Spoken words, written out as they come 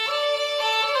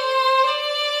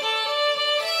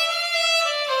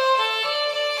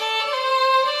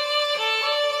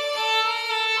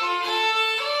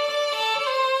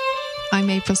I'm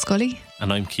April Scully.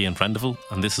 And I'm Cian Prendeville,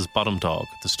 and this is Bottom Dog,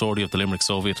 the story of the Limerick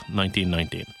Soviet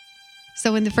 1919.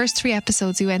 So in the first 3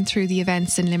 episodes we went through the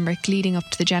events in Limerick leading up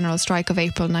to the general strike of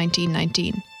April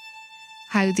 1919.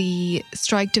 How the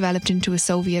strike developed into a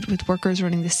Soviet with workers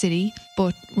running the city,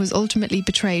 but was ultimately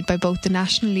betrayed by both the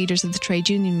national leaders of the trade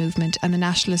union movement and the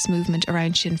nationalist movement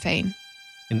around Sinn Féin.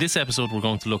 In this episode we're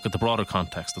going to look at the broader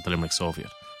context of the Limerick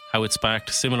Soviet, how it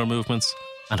sparked similar movements,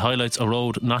 and highlights a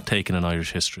road not taken in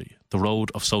Irish history, the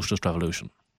road of socialist revolution.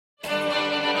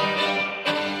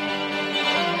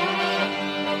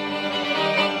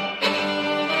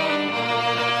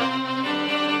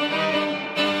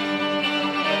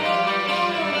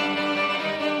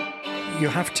 You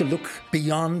have to look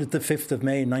beyond the 5th of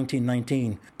May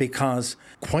 1919 because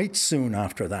quite soon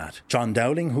after that, John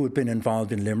Dowling, who had been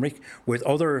involved in Limerick with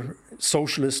other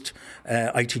socialist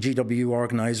ITGW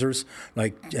organisers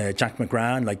like Jack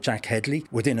McGrath, like Jack Headley,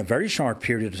 within a very short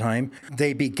period of time,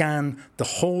 they began the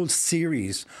whole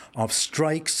series of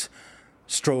strikes,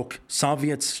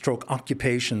 Soviets,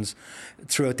 occupations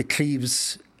throughout the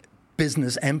Cleves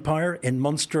business empire in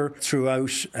Munster,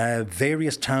 throughout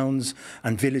various towns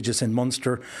and villages in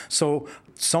Munster. So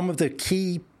some of the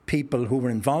key people who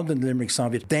were involved in the Limerick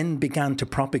Soviet then began to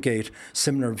propagate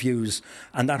similar views.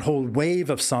 And that whole wave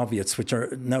of Soviets, which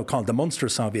are now called the Munster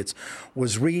Soviets,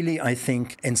 was really, I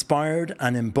think, inspired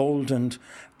and emboldened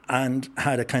and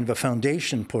had a kind of a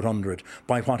foundation put under it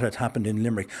by what had happened in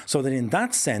Limerick. So that in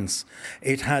that sense,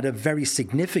 it had a very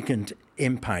significant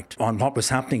impact on what was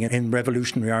happening in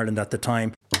revolutionary Ireland at the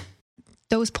time.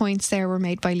 Those points there were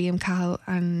made by Liam Cahill,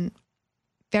 and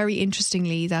very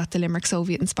interestingly that the Limerick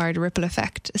Soviet inspired a ripple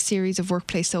effect, a series of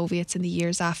workplace Soviets in the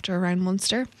years after around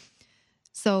Munster.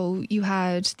 So you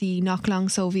had the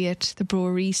Knocklong Soviet, the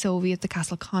Brewery Soviet, the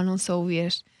Castleconnell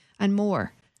Soviet and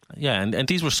more. Yeah, and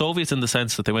these were Soviets in the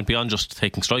sense that they went beyond just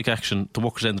taking strike action. The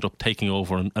workers ended up taking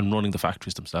over and running the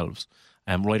factories themselves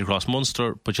right across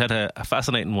Munster. But you had a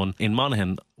fascinating one in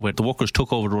Monaghan where the workers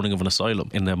took over the running of an asylum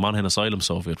in the Monaghan Asylum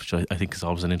Soviet, which I think is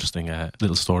always an interesting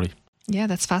little story. Yeah,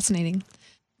 that's fascinating.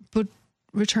 But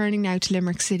returning now to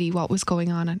Limerick City, what was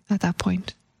going on at that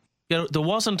point? Yeah, there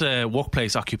wasn't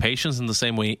workplace occupations in the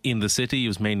same way in the city. It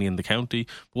was mainly in the county.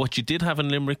 But what you did have in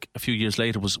Limerick a few years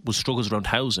later was struggles around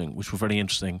housing, which were very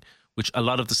interesting, which a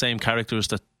lot of the same characters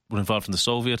that were involved in the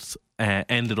Soviets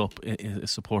ended up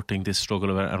supporting this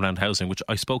struggle around housing, which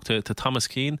I spoke to Thomas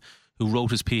Keane, who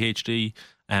wrote his PhD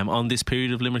on this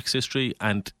period of Limerick's history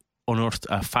and unearthed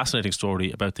a fascinating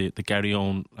story about the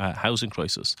Garryowen housing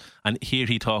crisis. And here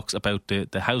he talks about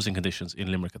the housing conditions in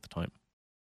Limerick at the time.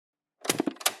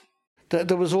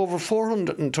 There was over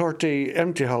 430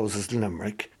 empty houses in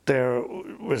Limerick. There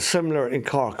was similar in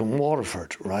Cork and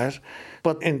Waterford, right?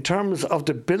 But in terms of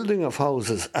the building of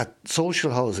houses, at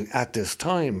social housing at this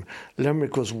time,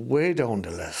 Limerick was way down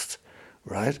the list,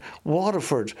 right?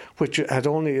 Waterford, which had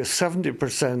only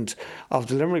 70% of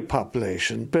the Limerick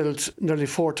population, built nearly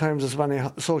 4 times as many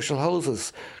social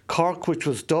houses. Cork, which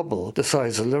was double the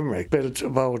size of Limerick, built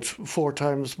about 4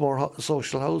 times more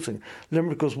social housing.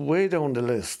 Limerick was way down the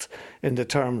list in the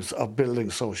terms of building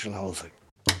social housing.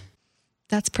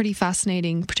 That's pretty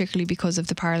fascinating, particularly because of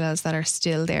the parallels that are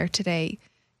still there today.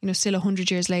 You know, still 100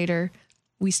 years later,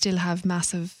 we still have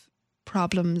massive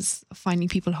problems of finding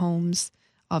people homes,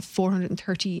 of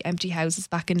 430 empty houses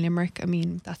back in Limerick. I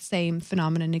mean, that same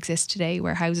phenomenon exists today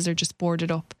where houses are just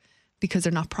boarded up because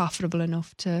they're not profitable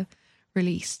enough to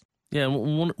release. Yeah,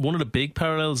 one of the big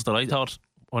parallels that I thought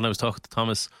when I was talking to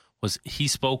Thomas was he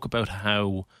spoke about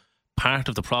how part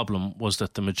of the problem was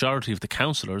that the majority of the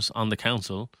councillors on the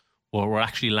council were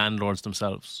actually landlords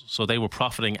themselves. So they were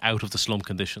profiting out of the slum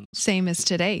conditions. Same as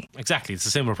today. Exactly. It's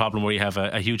a similar problem where you have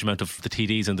a huge amount of the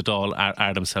TDs in the Dáil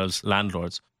are themselves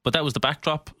landlords. But that was the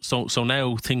backdrop. So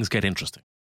now things get interesting.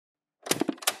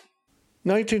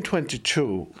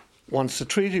 1922, once the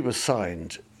treaty was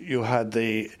signed, you had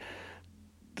the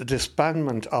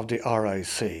disbandment of the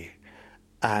RIC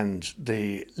and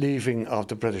the leaving of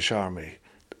the British Army.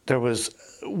 There was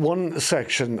one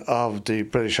section of the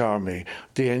British Army,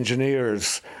 the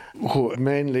engineers, who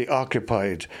mainly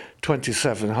occupied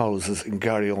 27 houses in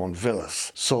Garryowen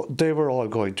Villas. So they were all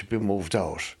going to be moved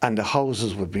out and the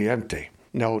houses would be empty.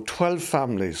 Now, 12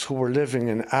 families who were living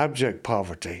in abject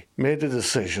poverty made a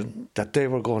decision that they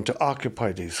were going to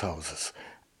occupy these houses.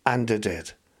 And they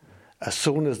did. As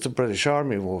soon as the British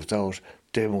Army moved out,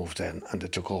 they moved in and they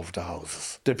took over the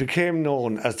houses. They became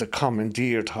known as the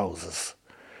commandeered houses.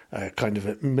 Kind of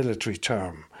a military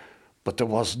term, but there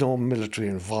was no military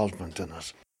involvement in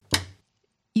it.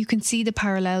 You can see the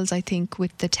parallels, I think,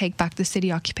 with the Take Back the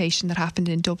City occupation that happened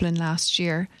in Dublin last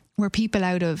year, where people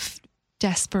out of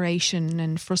desperation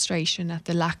and frustration at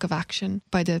the lack of action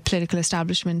by the political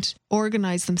establishment,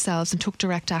 organised themselves and took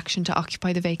direct action to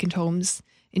occupy the vacant homes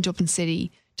in Dublin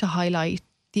City to highlight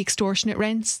the extortionate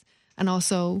rents and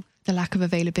also the lack of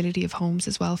availability of homes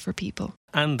as well for people.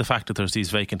 And the fact that there's these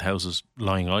vacant houses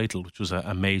lying idle, which was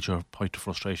a major point of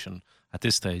frustration at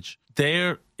this stage.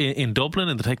 There in Dublin,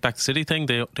 in the Take Back the City thing,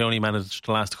 they only managed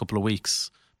to last a couple of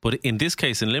weeks. But in this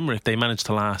case, in Limerick, they managed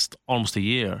to last almost a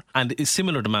year. And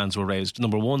similar demands were raised.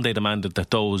 Number one, they demanded that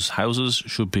those houses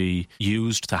should be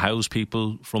used to house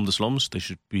people from the slums. They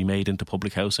should be made into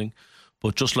public housing.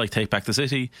 But just like Take Back the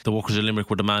City, the workers in Limerick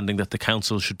were demanding that the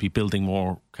council should be building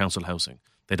more council housing.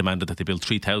 They demanded that they build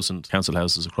 3,000 council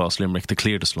houses across Limerick to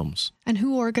clear the slums. And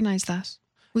who organised that?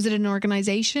 Was it an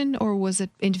organisation or was it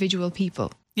individual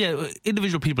people? Yeah,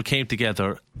 individual people came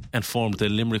together and formed the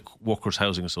Limerick Workers'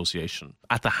 Housing Association.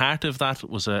 At the heart of that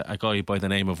was a guy by the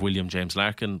name of William James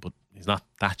Larkin, but he's not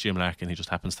that Jim Larkin, he just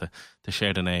happens to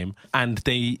share the name. And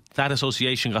that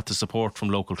association got the support from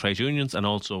local trade unions and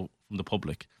also from the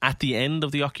public. At the end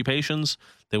of the occupations,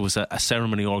 there was a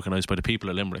ceremony organised by the people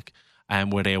of Limerick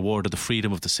where they awarded the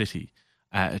freedom of the city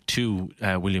to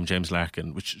William James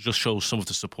Larkin, which just shows some of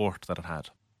the support that it had.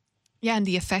 Yeah, and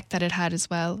the effect that it had as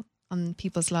well on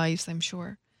people's lives, I'm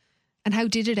sure. And how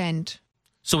did it end?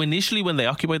 So initially when they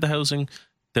occupied the housing,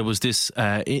 there was this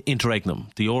interregnum.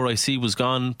 The RIC was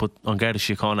gone, but An Garda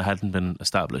Síochána hadn't been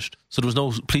established. So there was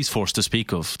no police force to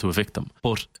speak of to evict them.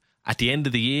 But at the end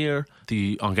of the year,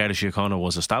 the An Garda Síochána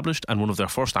was established, and one of their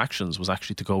first actions was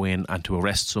actually to go in and to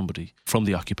arrest somebody from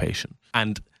the occupation.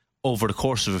 And over the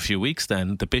course of a few weeks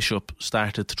then, the bishop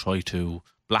started to try to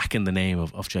blacken the name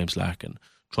of James Larkin,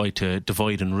 tried to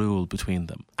divide and rule between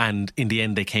them. And in the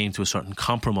end, they came to a certain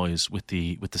compromise with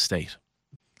the state.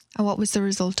 And what was the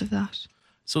result of that?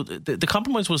 So the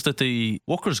compromise was that the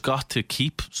workers got to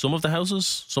keep some of the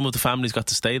houses, some of the families got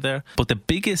to stay there. But the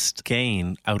biggest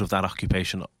gain out of that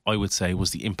occupation, I would say,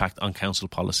 was the impact on council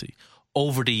policy.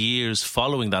 Over the years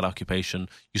following that occupation,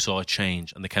 you saw a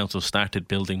change and the council started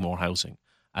building more housing,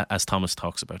 as Thomas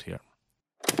talks about here.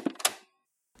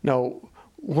 Now,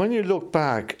 when you look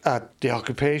back at the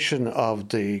occupation of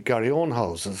the Garryowen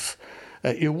houses,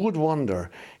 you would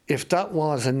wonder if that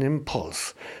was an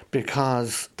impulse,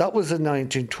 because that was in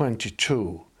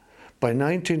 1922. By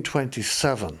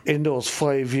 1927, in those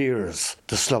 5 years,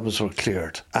 the slums were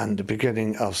cleared and the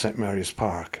beginning of St Mary's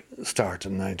Park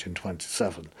started in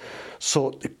 1927.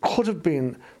 So it could have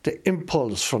been the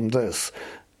impulse from this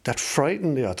that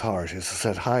frightened the authorities and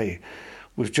said, hi,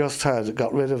 we've just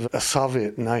got rid of a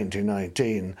Soviet in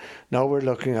 1919. Now we're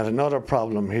looking at another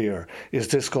problem here. Is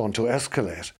this going to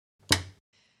escalate?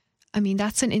 I mean,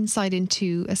 that's an insight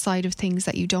into a side of things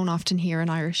that you don't often hear in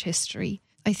Irish history.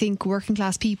 I think working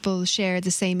class people share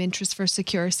the same interest for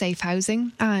secure, safe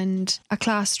housing and a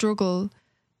class struggle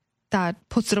that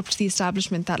puts it up to the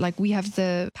establishment that, like, we have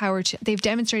the power to... They've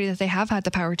demonstrated that they have had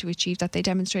the power to achieve that. They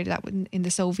demonstrated that in the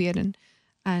Soviet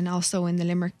and also in the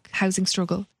Limerick housing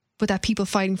struggle. But that people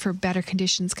fighting for better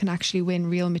conditions can actually win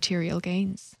real material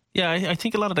gains. Yeah, I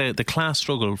think a lot of the class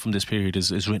struggle from this period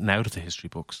is written out of the history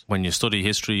books. When you study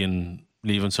history in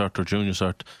Leaving Cert or Junior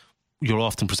Cert, you're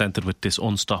often presented with this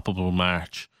unstoppable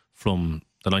march from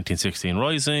the 1916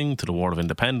 Rising to the War of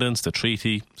Independence, the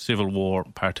Treaty, Civil War,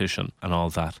 Partition and all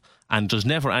that. And there's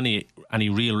never any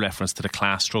real reference to the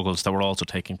class struggles that were also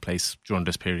taking place during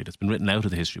this period. It's been written out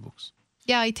of the history books.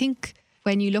 Yeah, I think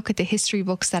when you look at the history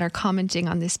books that are commenting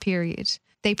on this period,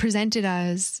 they present it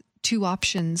as two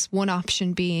options. One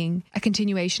option being a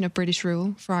continuation of British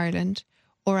rule for Ireland,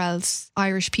 or else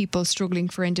Irish people struggling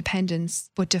for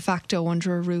independence, but de facto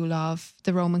under a rule of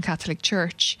the Roman Catholic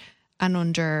Church and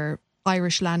under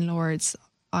Irish landlords,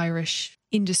 Irish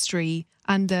industry.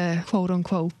 And the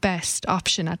quote-unquote best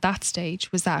option at that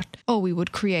stage was that, we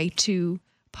would create two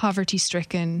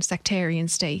poverty-stricken sectarian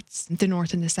states, the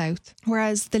North and the South.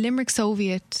 Whereas the Limerick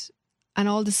Soviet and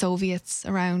all the Soviets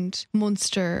around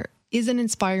Munster is an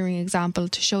inspiring example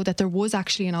to show that there was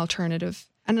actually an alternative.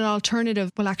 And an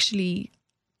alternative, well, actually,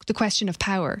 the question of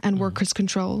power and workers'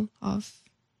 control of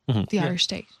the Irish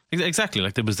state. Exactly.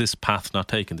 Like there was this path not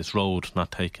taken, this road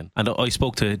not taken. And I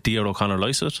spoke to D.R. O'Connor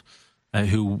Lycett,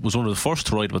 who was one of the first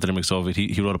to write about the Limerick Soviet.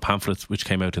 He wrote a pamphlet which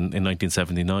came out in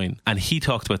 1979. And he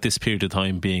talked about this period of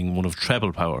time being one of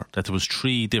treble power, that there was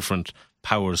three different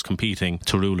powers competing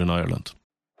to rule in Ireland.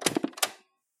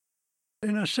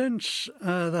 In a sense,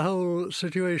 the whole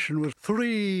situation was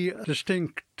three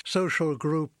distinct social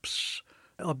groups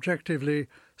objectively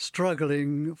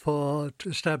struggling to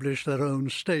establish their own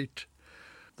state.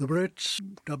 The Brits,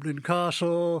 Dublin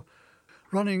Castle,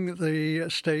 running the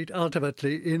state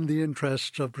ultimately in the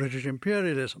interests of British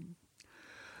imperialism.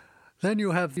 Then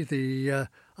you have the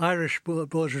Irish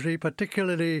bourgeoisie,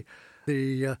 particularly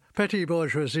the petty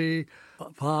bourgeoisie,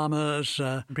 farmers,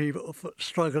 people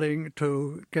struggling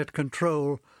to get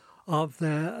control of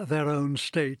their own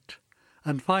state.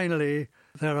 And finally,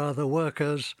 there are the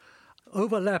workers,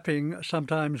 overlapping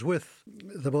sometimes with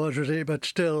the bourgeoisie, but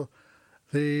still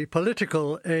the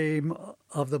political aim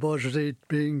of the bourgeoisie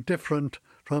being different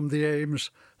from the aims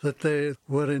that they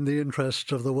were in the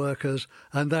interests of the workers,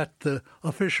 and that the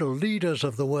official leaders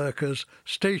of the workers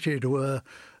stated were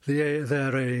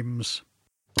their aims.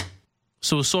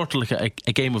 So it's sort of like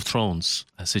a Game of Thrones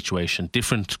situation,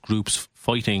 different groups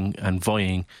fighting and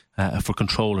vying for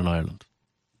control in Ireland.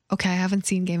 Okay, I haven't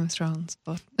seen Game of Thrones,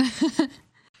 but...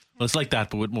 Well, it's like that,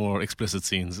 but with more explicit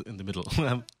scenes in the middle.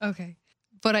 Okay.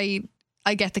 But I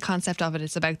get the concept of it.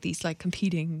 It's about these like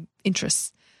competing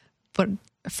interests. But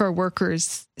for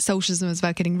workers, socialism is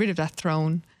about getting rid of that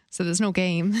throne. So there's no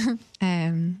game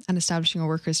and establishing a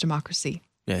workers' democracy.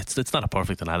 Yeah, it's not a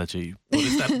perfect analogy, but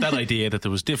it's that idea that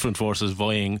there was different forces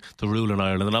vying to rule in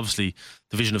Ireland, and obviously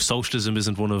the vision of socialism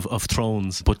isn't one of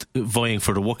thrones, but vying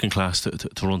for the working class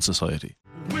to run society.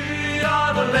 We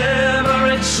are the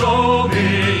Limerick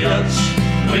Soviets.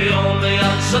 We only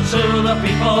answer to the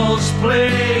people's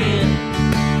plea.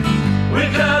 We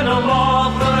care no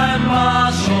more for their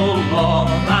martial law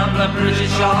and the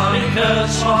British Army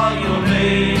curse for you and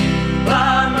me.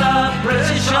 And the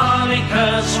British Army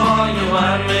curse for you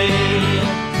and me.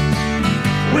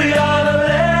 We are the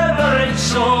Limerick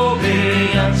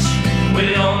Soviets.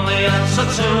 We only answer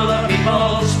to the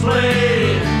people's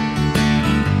plea.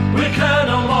 We care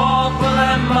no more for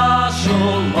their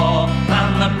martial law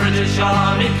and the British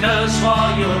Army curse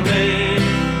for you and me.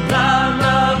 And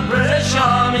the British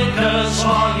Army curse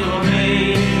for you and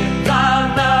me.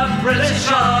 And the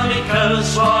British Army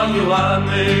curse for you and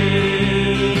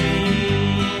me.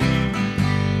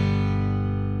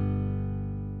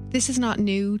 This is not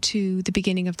new to the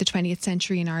beginning of the 20th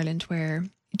century in Ireland, where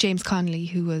James Connolly,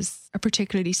 who was a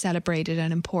particularly celebrated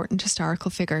and important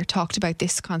historical figure, talked about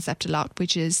this concept a lot,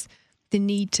 which is the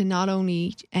need to not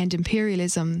only end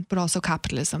imperialism, but also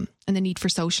capitalism, and the need for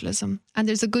socialism. And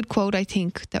there's a good quote, I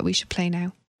think, that we should play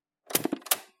now.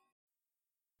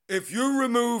 If you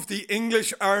remove the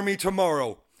English army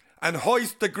tomorrow and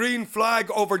hoist the green flag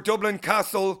over Dublin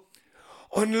Castle,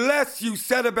 unless you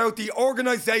set about the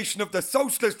organisation of the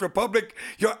Socialist Republic,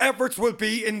 your efforts will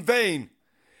be in vain.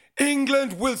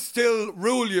 England will still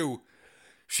rule you.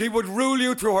 She would rule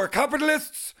you through her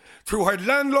capitalists, through her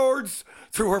landlords,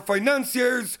 through her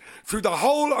financiers, through the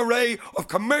whole array of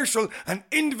commercial and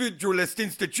individualist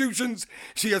institutions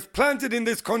she has planted in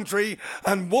this country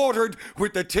and watered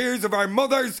with the tears of our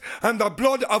mothers and the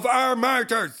blood of our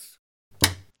martyrs.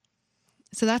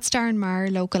 So that's Darren Marr,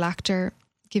 local actor,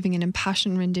 giving an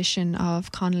impassioned rendition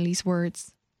of Connolly's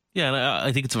words. Yeah, and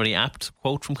I think it's a very apt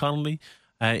quote from Connolly.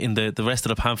 In the rest of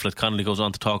the pamphlet, Connolly goes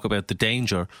on to talk about the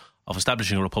danger of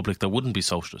establishing a republic that wouldn't be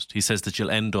socialist. He says that you'll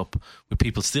end up with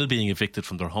people still being evicted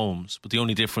from their homes, but the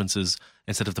only difference is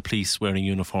instead of the police wearing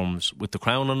uniforms with the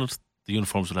crown on it, the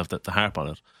uniforms will have the harp on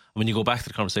it. And when you go back to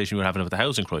the conversation we were having about the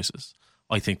housing crisis,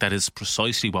 I think that is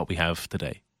precisely what we have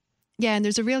today. Yeah, and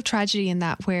there's a real tragedy in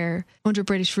that, where under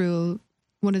British rule,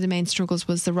 one of the main struggles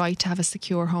was the right to have a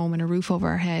secure home and a roof over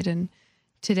our head. And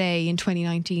today, in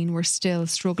 2019, we're still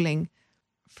struggling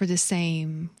for the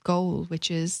same goal, which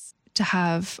is to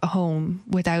have a home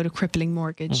without a crippling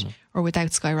mortgage or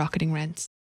without skyrocketing rents.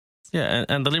 Yeah,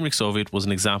 and the Limerick Soviet was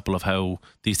an example of how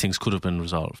these things could have been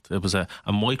resolved. It was a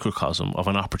microcosm of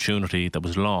an opportunity that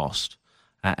was lost,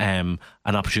 an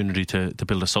opportunity to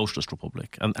build a socialist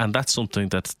republic. And that's something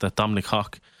that Dominic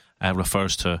Hawke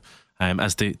refers to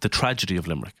as the tragedy of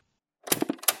Limerick.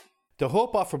 The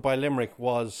hope offered by Limerick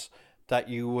was that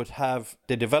you would have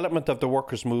the development of the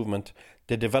workers' movement,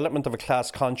 the development of a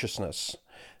class consciousness,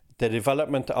 the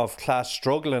development of class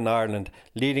struggle in Ireland,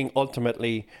 leading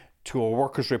ultimately to a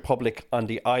workers' republic on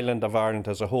the island of Ireland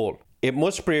as a whole. It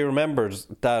must be remembered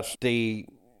that the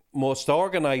most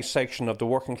organised section of the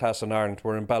working class in Ireland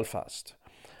were in Belfast.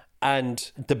 And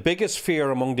the biggest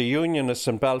fear among the unionists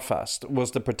in Belfast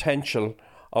was the potential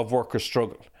of workers'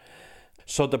 struggle.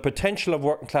 So the potential of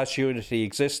working class unity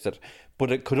existed,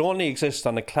 but it could only exist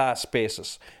on a class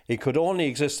basis. It could only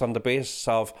exist on the basis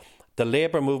of the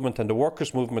labour movement and the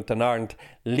workers' movement in Ireland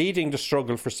leading the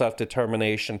struggle for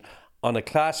self-determination on a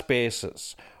class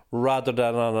basis rather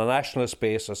than on a nationalist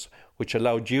basis, which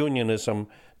allowed unionism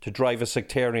to drive a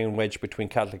sectarian wedge between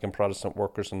Catholic and Protestant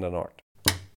workers in the north.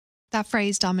 That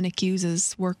phrase Dominic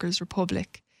uses, workers'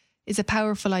 republic, is a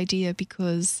powerful idea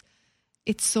because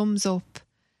it sums up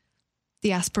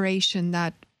the aspiration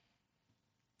that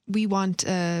we want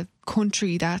a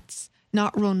country that's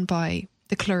not run by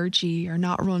the clergy or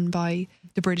not run by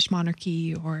the British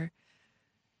monarchy or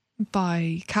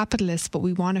by capitalists, but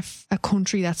we want a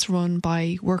country that's run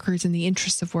by workers in the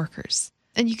interests of workers.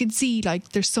 And you can see, like,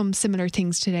 there's some similar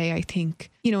things today, I think.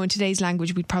 You know, in today's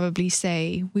language, we'd probably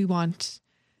say we want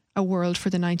a world for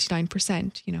the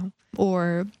 99%, you know.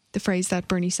 Or the phrase that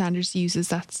Bernie Sanders uses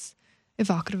that's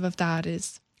evocative of that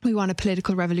is, we want a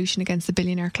political revolution against the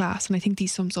billionaire class. And I think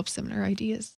these sums up similar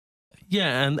ideas.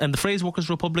 Yeah, and the phrase Workers'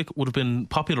 Republic would have been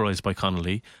popularised by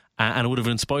Connolly, and it would have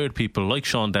inspired people like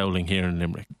Sean Dowling here in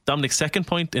Limerick. Dominic's second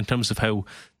point, in terms of how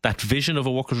that vision of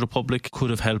a Workers' Republic could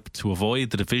have helped to avoid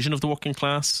the division of the working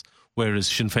class, whereas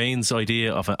Sinn Féin's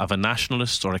idea of a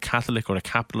nationalist or a Catholic or a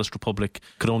capitalist republic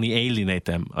could only alienate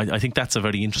them. I think that's a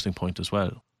very interesting point as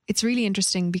well. It's really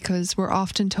interesting because we're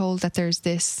often told that there's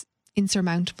this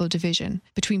insurmountable division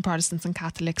between Protestants and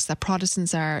Catholics, that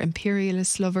Protestants are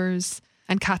imperialist lovers,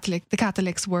 and the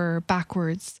Catholics were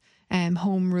backwards.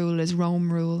 Home rule is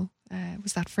Rome rule,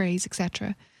 was that phrase,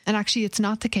 etc. And actually, it's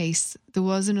not the case. There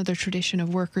was another tradition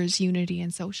of workers' unity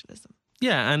and socialism.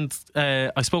 Yeah, and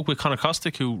I spoke with Conor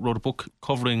Costick, who wrote a book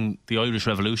covering the Irish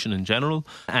Revolution in general,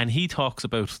 and he talks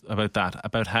about that,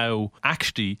 about how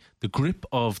actually the grip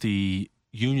of the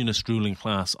unionist ruling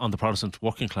class on the Protestant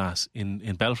working class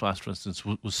in Belfast, for instance,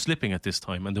 was slipping at this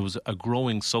time, and there was a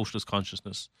growing socialist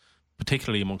consciousness,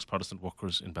 particularly amongst Protestant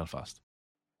workers in Belfast.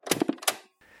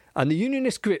 And the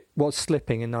unionist grip was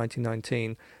slipping in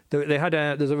 1919.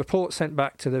 There's a report sent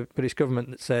back to the British government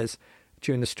that says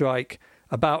during the strike,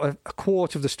 about a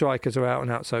quarter of the strikers are out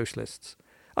and out socialists.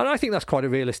 And I think that's quite a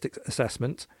realistic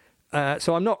assessment.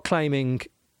 So I'm not claiming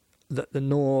that the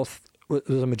North was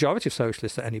a majority of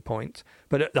socialists at any point,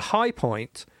 but at the high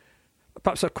point,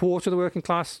 perhaps a quarter of the working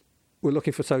class were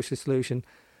looking for a socialist solution,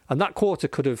 and that quarter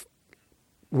could have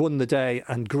won the day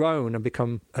and grown and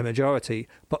become a majority,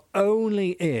 but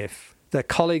only if their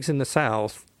colleagues in the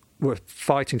South were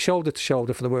fighting shoulder to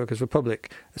shoulder for the Workers'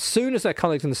 Republic. As soon as their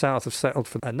colleagues in the South have settled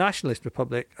for a nationalist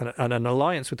republic and an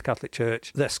alliance with the Catholic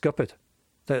Church, they're scuppered.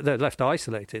 They're left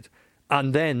isolated.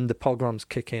 And then the pogroms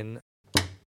kick in.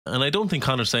 And I don't think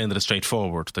Conor's saying that it's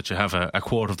straightforward, that you have a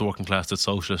quarter of the working class that's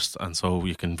socialist, and so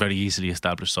you can very easily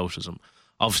establish socialism.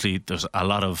 Obviously, there's a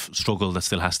lot of struggle that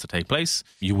still has to take place.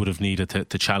 You would have needed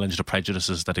to challenge the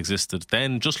prejudices that existed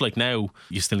then. Just like now,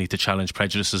 you still need to challenge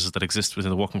prejudices that exist within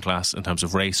the working class in terms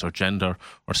of race or gender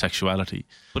or sexuality.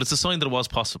 But it's a sign that it was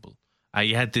possible.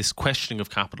 You had this questioning of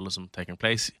capitalism taking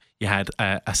place. You had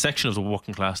a section of the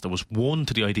working class that was won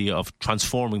to the idea of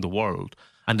transforming the world.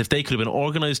 And if they could have been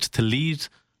organised to lead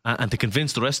and to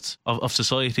convince the rest of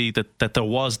society that there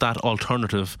was that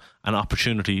alternative and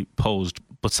opportunity posed,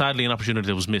 but sadly an opportunity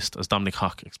that was missed, as Dominic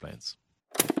Hock explains.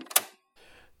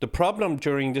 The problem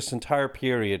during this entire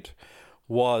period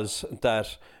was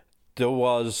that there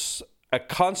was a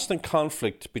constant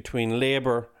conflict between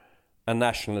Labour and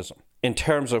nationalism in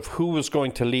terms of who was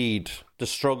going to lead the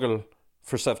struggle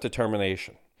for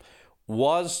self-determination.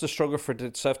 Was the struggle for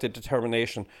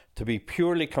self-determination to be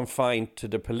purely confined to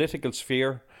the political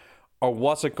sphere, or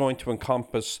was it going to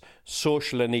encompass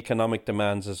social and economic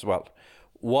demands as well?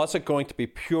 Was it going to be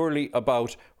purely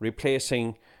about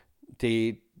replacing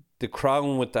the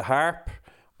crown with the harp,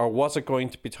 or was it going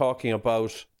to be talking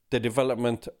about the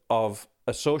development of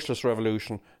a socialist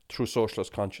revolution through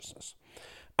socialist consciousness?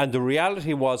 And the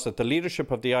reality was that the leadership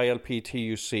of the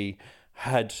ILP-TUC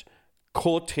had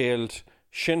coattailed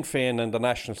Sinn Féin and the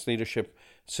nationalist leadership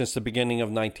since the beginning of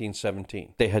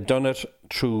 1917. They had done it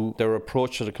through their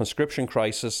approach to the conscription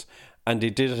crisis, and they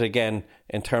did it again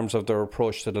in terms of their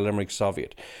approach to the Limerick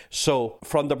Soviet. So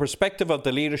from the perspective of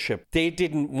the leadership, they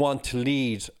didn't want to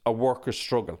lead a workers'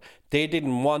 struggle. They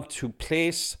didn't want to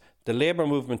place the labour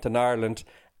movement in Ireland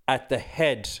at the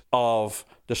head of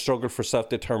the struggle for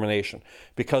self-determination,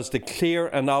 because the clear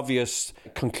and obvious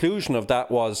conclusion of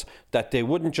that was that they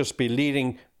wouldn't just be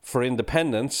leading for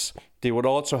independence, they would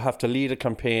also have to lead a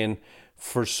campaign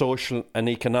for social and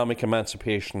economic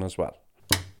emancipation as well.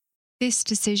 This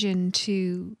decision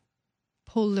to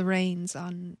pull the reins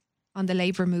on the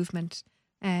labour movement,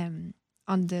 on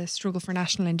the struggle for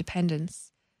national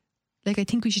independence, I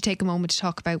think we should take a moment to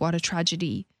talk about what a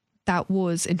tragedy that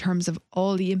was in terms of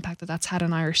all the impact that that's had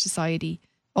on Irish society,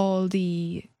 all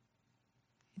the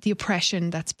oppression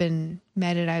that's been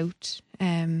meted out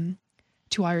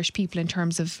to Irish people in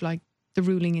terms of the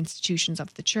ruling institutions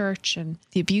of the church and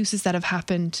the abuses that have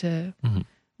happened to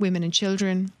women and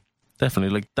children.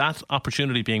 Definitely. That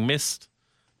opportunity being missed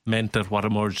meant that what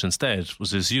emerged instead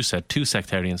was, as you said, two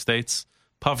sectarian states,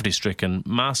 poverty-stricken,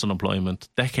 mass unemployment,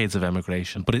 decades of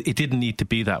emigration. But it didn't need to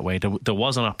be that way. There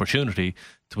was an opportunity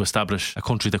to establish a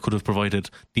country that could have provided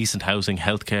decent housing,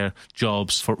 healthcare,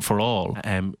 jobs for all,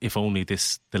 if only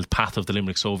the path of the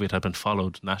Limerick Soviet had been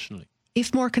followed nationally.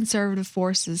 If more conservative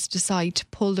forces decide to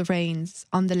pull the reins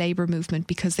on the labour movement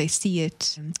because they see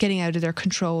it getting out of their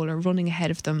control or running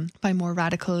ahead of them by more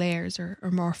radical layers or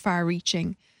more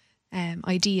far-reaching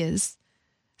ideas,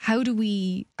 how do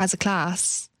we, as a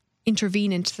class,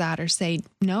 intervene into that or say,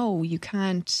 no, you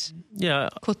can't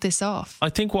cut this off? I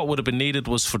think what would have been needed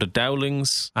was for the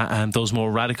Dowlings and those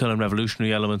more radical and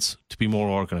revolutionary elements to be more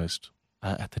organised,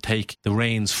 to take the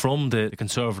reins from the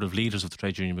conservative leaders of the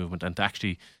trade union movement and to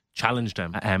actually challenge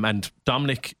them. And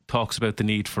Dominic talks about the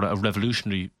need for a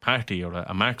revolutionary party or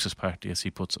a Marxist party, as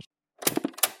he puts it.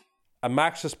 A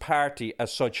Marxist party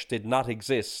as such did not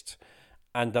exist,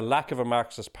 and the lack of a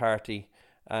Marxist party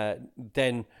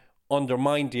then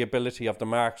undermined the ability of the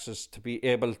Marxists to be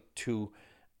able to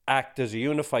act as a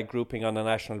unified grouping on a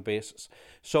national basis.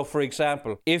 So, for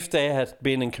example, if they had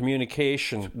been in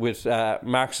communication with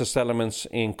Marxist elements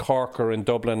in Cork or in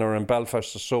Dublin or in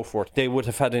Belfast or so forth, they would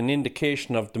have had an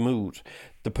indication of the mood.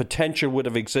 The potential would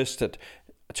have existed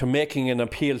to making an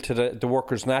appeal to the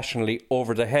workers nationally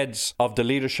over the heads of the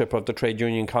leadership of the Trade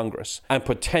Union Congress and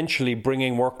potentially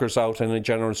bringing workers out in a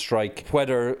general strike,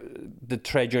 whether the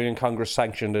Trade Union Congress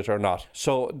sanctioned it or not.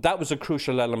 So that was a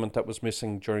crucial element that was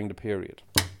missing during the period.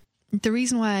 The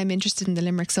reason why I'm interested in the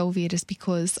Limerick Soviet is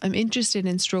because I'm interested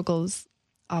in struggles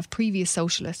of previous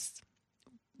socialists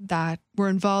that were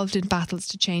involved in battles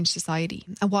to change society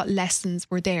and what lessons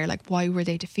were there, like why were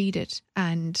they defeated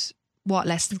and what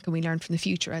lessons can we learn from the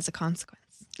future as a consequence.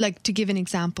 Like, to give an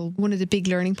example, one of the big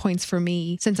learning points for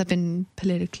me since I've been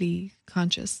politically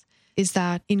conscious is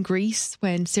that in Greece,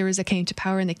 when Syriza came to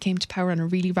power, and they came to power on a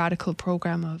really radical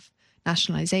programme of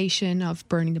nationalisation, of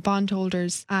burning the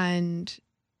bondholders, and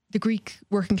the Greek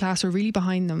working class were really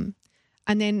behind them.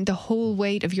 And then the whole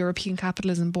weight of European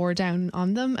capitalism bore down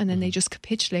on them, and then they just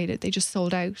capitulated, they just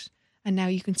sold out. And now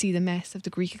you can see the mess of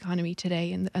the Greek economy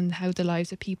today and how the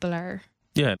lives of people are.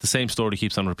 Yeah, the same story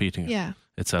keeps on repeating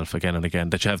itself again and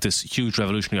again, that you have this huge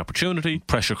revolutionary opportunity,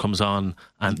 pressure comes on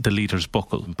and the leaders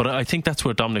buckle. But I think that's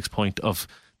where Dominic's point of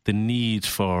the need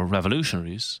for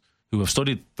revolutionaries who have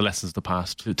studied the lessons of the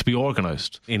past to be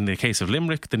organised. In the case of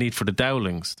Limerick, the need for the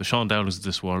Dowlings, the Sean Dowlings of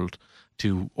this world,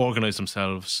 to organise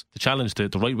themselves, to challenge the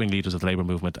right-wing leaders of the Labour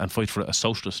movement and fight for a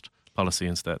socialist policy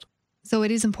instead. So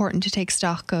it is important to take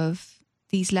stock of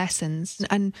these lessons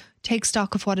and take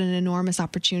stock of what an enormous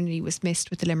opportunity was missed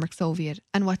with the Limerick Soviet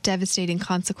and what devastating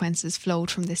consequences flowed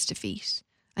from this defeat.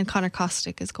 And Conor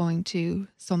Costick is going to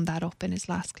sum that up in his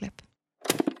last clip.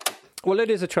 Well, it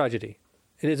is a tragedy.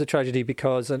 It is a tragedy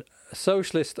because a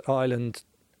socialist island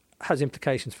has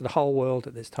implications for the whole world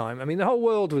at this time. I mean, the whole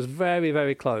world was very,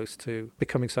 very close to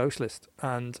becoming socialist.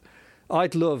 And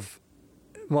I'd love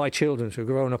my children to have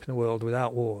grown up in a world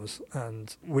without wars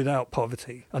and without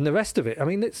poverty. And the rest of it, I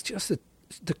mean, it's just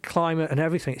the climate and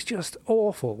everything. It's just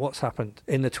awful what's happened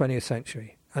in the 20th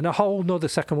century. And a whole nother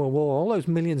Second World War, all those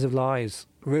millions of lives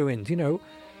ruined, you know,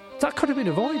 that could have been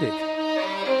avoided.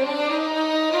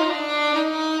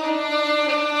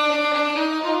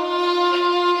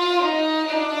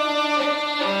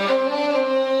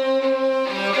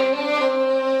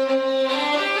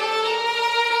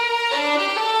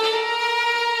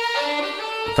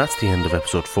 That's the end of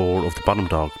episode 4 of the Bottom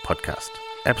Dog podcast.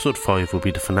 Episode 5 will be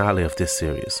the finale of this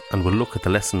series and will look at the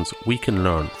lessons we can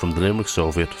learn from the Limerick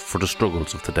Soviet for the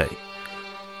struggles of today.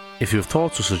 If you have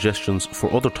thoughts or suggestions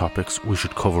for other topics we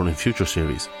should cover in future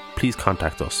series, please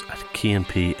contact us at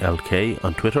KNPLK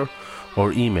on Twitter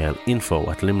or email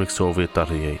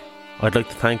info@limericksoviet.ie. I'd like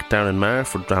to thank Darren Marr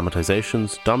for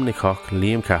dramatisations, Dominic Hock,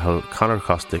 Liam Cahill, Conor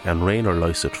Costick and Raynor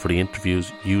Lysett for the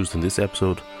interviews used in this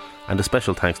episode, and a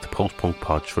special thanks to Post Punk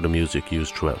Podge for the music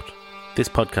used throughout. This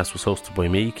podcast was hosted by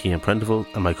me, Cian Prendeville,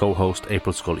 and my co-host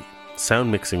April Scully. Sound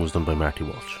mixing was done by Marty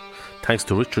Walsh. Thanks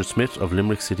to Richard Smith of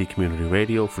Limerick City Community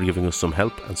Radio for giving us some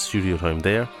help and studio time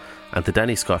there, and to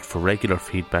Danny Scott for regular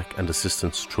feedback and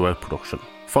assistance throughout production.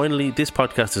 Finally, this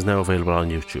podcast is now available on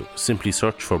YouTube. Simply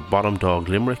search for Bottom Dog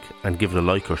Limerick and give it a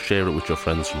like or share it with your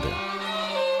friends from there.